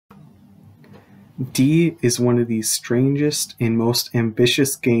D is one of the strangest and most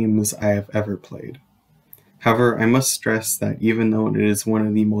ambitious games I have ever played. However, I must stress that even though it is one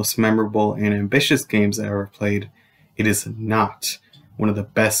of the most memorable and ambitious games I ever played, it is not one of the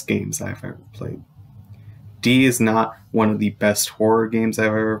best games I've ever played. D is not one of the best horror games I've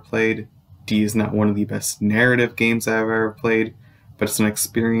ever played. D is not one of the best narrative games I've ever played, but it's an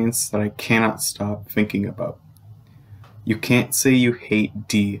experience that I cannot stop thinking about. You can't say you hate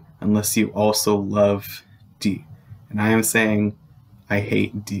D unless you also love D. And I am saying I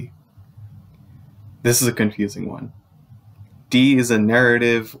hate D. This is a confusing one. D is a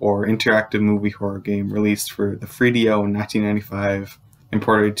narrative or interactive movie horror game released for the 3DO in 1995 and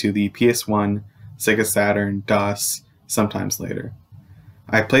ported to the PS1, SEGA Saturn, DOS, sometimes later.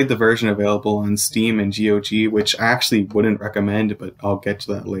 I played the version available on Steam and GOG, which I actually wouldn't recommend, but I'll get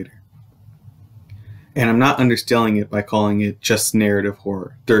to that later. And I'm not underselling it by calling it just narrative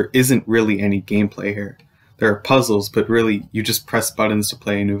horror. There isn't really any gameplay here. There are puzzles, but really, you just press buttons to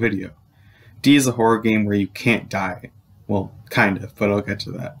play a new video. D is a horror game where you can't die. Well, kind of, but I'll get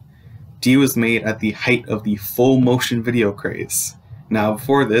to that. D was made at the height of the full motion video craze. Now,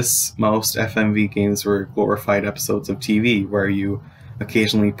 before this, most FMV games were glorified episodes of TV where you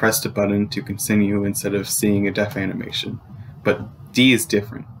occasionally pressed a button to continue instead of seeing a death animation. But D is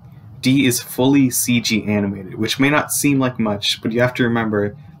different. D is fully CG animated, which may not seem like much, but you have to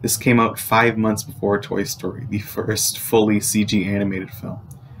remember this came out 5 months before Toy Story, the first fully CG animated film.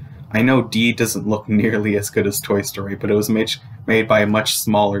 I know D doesn't look nearly as good as Toy Story, but it was made by a much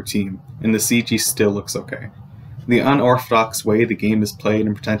smaller team, and the CG still looks okay. The unorthodox way the game is played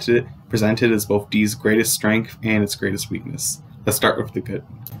and presented is both D's greatest strength and its greatest weakness. Let's start with the good.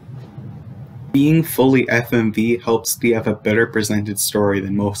 Being fully FMV helps D have a better presented story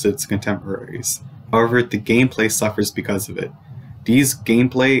than most of its contemporaries. However, the gameplay suffers because of it. D's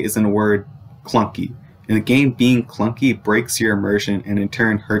gameplay is, in a word, clunky, and the game being clunky breaks your immersion and in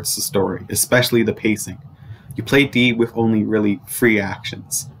turn hurts the story, especially the pacing. You play D with only really 3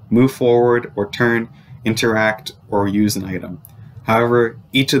 actions: move forward or turn, interact, or use an item. However,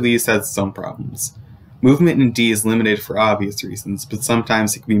 each of these has some problems. Movement in D is limited for obvious reasons, but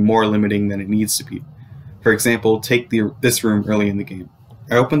sometimes it can be more limiting than it needs to be. For example, take this room early in the game.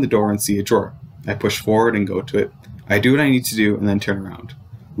 I open the door and see a drawer. I push forward and go to it. I do what I need to do and then turn around.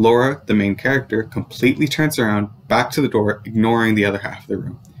 Laura, the main character, completely turns around, back to the door, ignoring the other half of the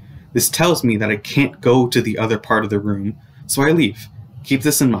room. This tells me that I can't go to the other part of the room, so I leave. Keep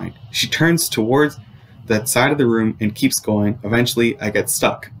this in mind. She turns towards that side of the room and keeps going. Eventually, I get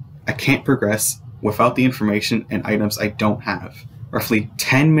stuck. I can't progress without the information and items I don't have. Roughly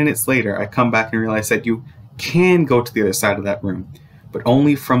 10 minutes later, I come back and realize that you can go to the other side of that room, but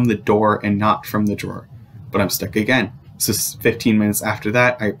only from the door and not from the drawer. But I'm stuck again. So 15 minutes after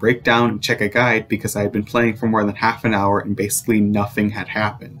that, I break down and check a guide because I had been playing for more than half an hour and basically nothing had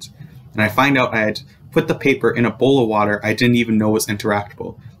happened. And I find out I had put the paper in a bowl of water I didn't even know was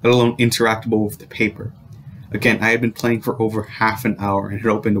interactable, let alone interactable with the paper. Again, I had been playing for over half an hour and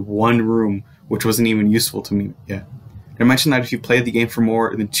had opened one room which wasn't even useful to me yet. Did I mention that if you play the game for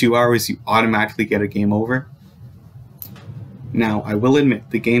more than 2 hours, you automatically get a game over? Now, I will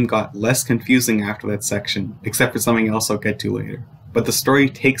admit, the game got less confusing after that section, except for something else I'll get to later. But the story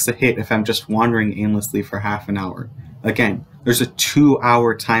takes a hit if I'm just wandering aimlessly for half an hour. Again, there's a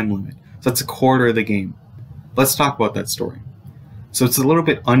 2-hour time limit, so that's a quarter of the game. Let's talk about that story. So it's a little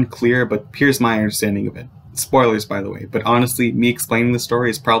bit unclear, but here's my understanding of it. Spoilers, by the way, but honestly, me explaining the story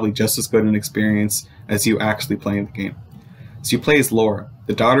is probably just as good an experience as you actually playing the game. So you play as Laura,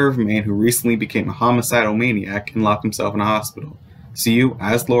 the daughter of a man who recently became a homicidal maniac and locked himself in a hospital. So you,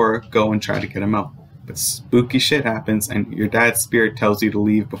 as Laura, go and try to get him out. But spooky shit happens and your dad's spirit tells you to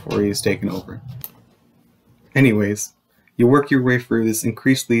leave before he is taken over. Anyways, you work your way through this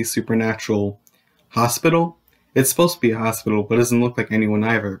increasingly supernatural hospital. It's supposed to be a hospital, but it doesn't look like anyone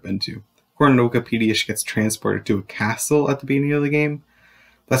I've ever been to. According to Wikipedia, she gets transported to a castle at the beginning of the game.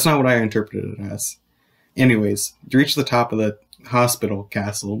 That's not what I interpreted it as. Anyways, you reach the top of the hospital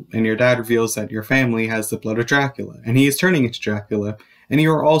castle, and your dad reveals that your family has the blood of Dracula, and he is turning into Dracula, and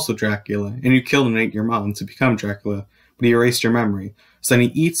you are also Dracula, and you killed and ate your mom to become Dracula, but he erased your memory, so then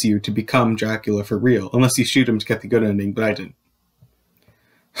he eats you to become Dracula for real, unless you shoot him to get the good ending, but I didn't.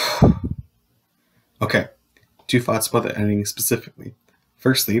 Okay, 2 thoughts about the ending specifically.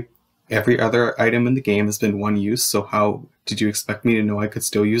 Firstly, every other item in the game has been one use, so how did you expect me to know I could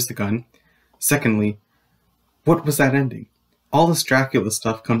still use the gun? Secondly, what was that ending? All this Dracula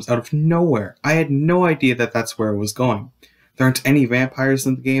stuff comes out of nowhere. I had no idea that that's where it was going. There aren't any vampires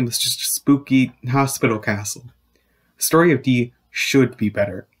in the game, it's just a spooky hospital castle. The story of D should be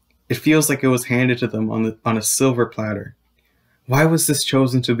better. It feels like it was handed to them on a silver platter. Why was this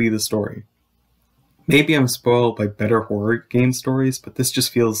chosen to be the story? Maybe I'm spoiled by better horror game stories, but this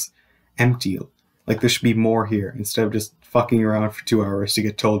just feels empty. Like there should be more here, instead of just fucking around for 2 hours to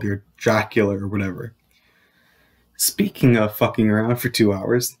get told you're Dracula or whatever. Speaking of fucking around for 2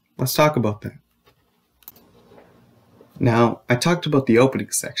 hours, let's talk about that. Now, I talked about the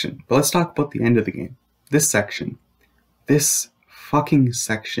opening section, but let's talk about the end of the game. This fucking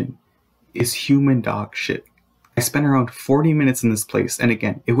section is human dog shit. I spent around 40 minutes in this place, and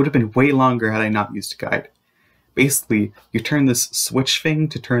again, it would have been way longer had I not used a guide. Basically, you turn this switch thing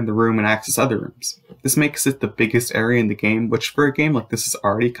to turn the room and access other rooms. This makes it the biggest area in the game, which for a game like this is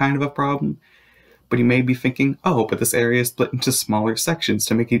already kind of a problem. But you may be thinking, oh, but this area is split into smaller sections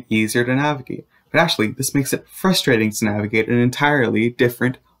to make it easier to navigate. But actually, this makes it frustrating to navigate in an entirely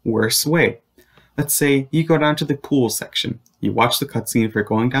different, worse way. Let's say you go down to the pool section. You watch the cutscene for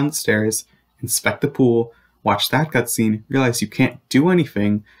going down the stairs, inspect the pool, watch that cutscene, realize you can't do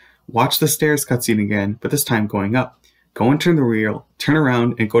anything, watch the stairs cutscene again, but this time going up. Go and turn the wheel, turn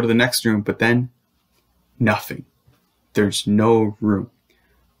around and go to the next room, but then nothing. There's no room.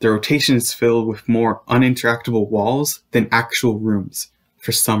 The rotation is filled with more uninteractable walls than actual rooms,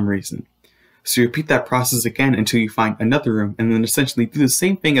 for some reason. So you repeat that process again until you find another room, and then essentially do the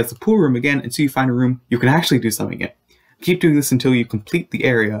same thing as the pool room again until you find a room you can actually do something in. Keep doing this until you complete the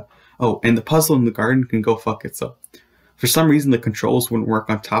area. Oh, and the puzzle in the garden can go fuck itself. For some reason, the controls wouldn't work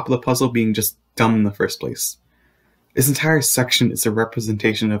on top of the puzzle being just dumb in the first place. This entire section is a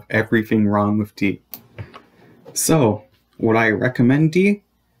representation of everything wrong with D. So, would I recommend D?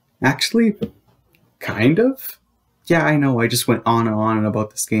 Actually, kind of. Yeah, I know I just went on and on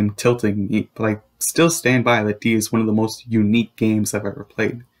about this game tilting me, but I still stand by that D is one of the most unique games I've ever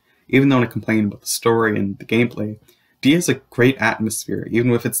played. Even though I complain about the story and the gameplay, D has a great atmosphere, even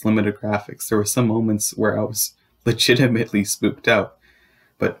with its limited graphics. There were some moments where I was legitimately spooked out.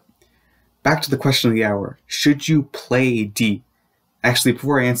 But back to the question of the hour. Should you play D? Actually,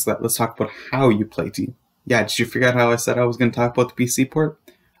 before I answer that, let's talk about how you play D. Yeah, did you forget how I said I was going to talk about the PC port?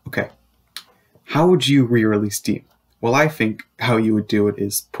 Okay. How would you re-release D? Well, I think how you would do it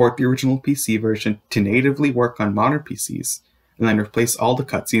is port the original PC version to natively work on modern PCs, and then replace all the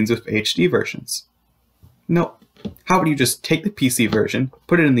cutscenes with HD versions. No. How about you just take the PC version,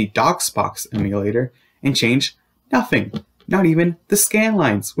 put it in the DOSBox emulator, and change nothing. Not even the scan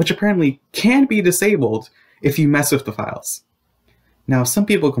lines, which apparently can be disabled if you mess with the files. Now, some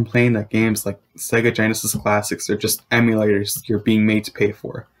people complain that games like Sega Genesis Classics are just emulators you're being made to pay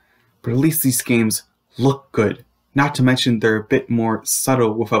for. But at least these games look good. Not to mention they're a bit more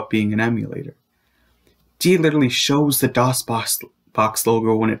subtle without being an emulator. D literally shows the DOSBox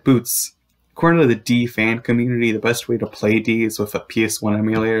logo when it boots. According to the D fan community, the best way to play D is with a PS1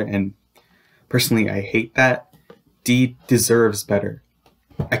 emulator, and personally I hate that. D deserves better.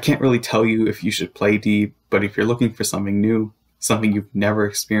 I can't really tell you if you should play D, but if you're looking for something new, something you've never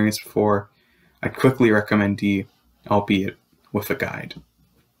experienced before, I'd quickly recommend D, albeit with a guide.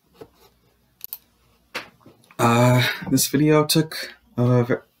 This video took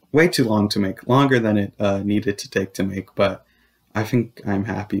way too long to make, longer than it needed to take to make, but I think I'm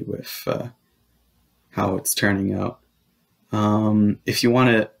happy with how it's turning out. If you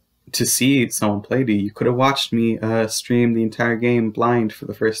wanted to see someone play D, you could have watched me stream the entire game blind for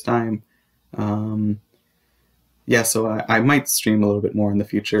the first time. Yeah, so I might stream a little bit more in the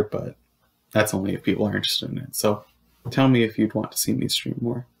future, but that's only if people are interested in it. So tell me if you'd want to see me stream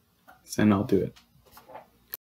more, and I'll do it.